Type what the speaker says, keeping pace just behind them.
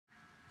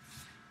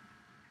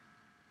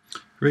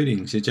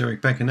Greetings, it's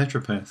Eric back, a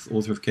naturopath,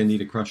 author of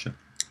Candida Crusher.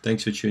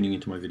 Thanks for tuning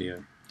into my video.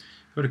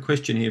 I've got a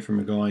question here from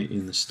a guy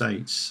in the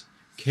States.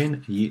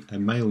 Can a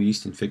male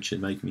yeast infection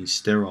make me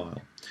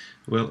sterile?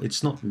 Well,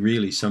 it's not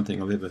really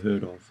something I've ever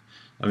heard of.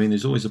 I mean,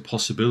 there's always a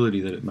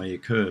possibility that it may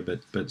occur,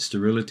 but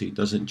sterility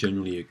doesn't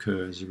generally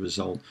occur as a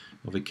result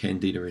of a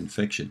Candida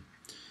infection.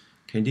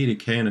 Candida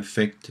can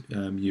affect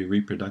you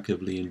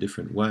reproductively in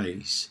different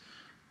ways,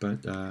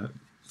 but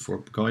for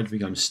a guy to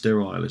become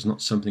sterile is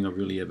not something I've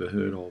really ever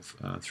heard of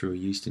through a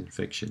yeast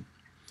infection.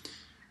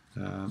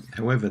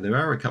 However, there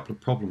are a couple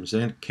of problems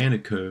that can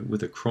occur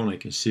with a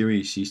chronic and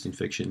serious yeast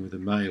infection with a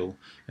male,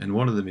 and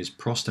one of them is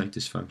prostate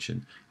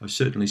dysfunction. I've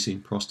certainly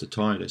seen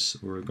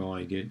prostatitis, or a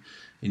guy get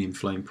an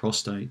inflamed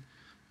prostate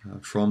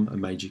from a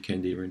major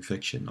Candida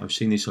infection. I've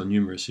seen this on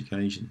numerous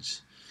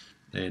occasions.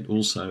 And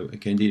also, a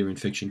Candida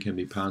infection can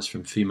be passed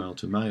from female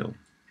to male.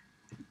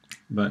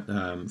 But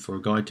for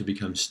a guy to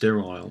become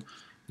sterile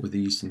with a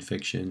yeast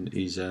infection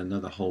is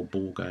another whole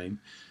ball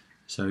game.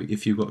 So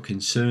if you've got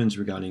concerns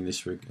regarding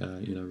this,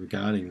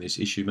 regarding this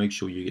issue, make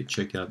sure you get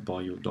checked out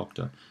by your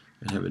doctor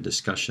and have a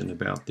discussion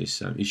about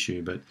this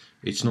issue. But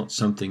it's not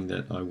something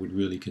that I would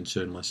really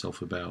concern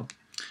myself about.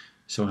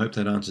 So I hope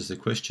that answers the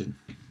question.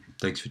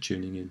 Thanks for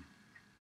tuning in.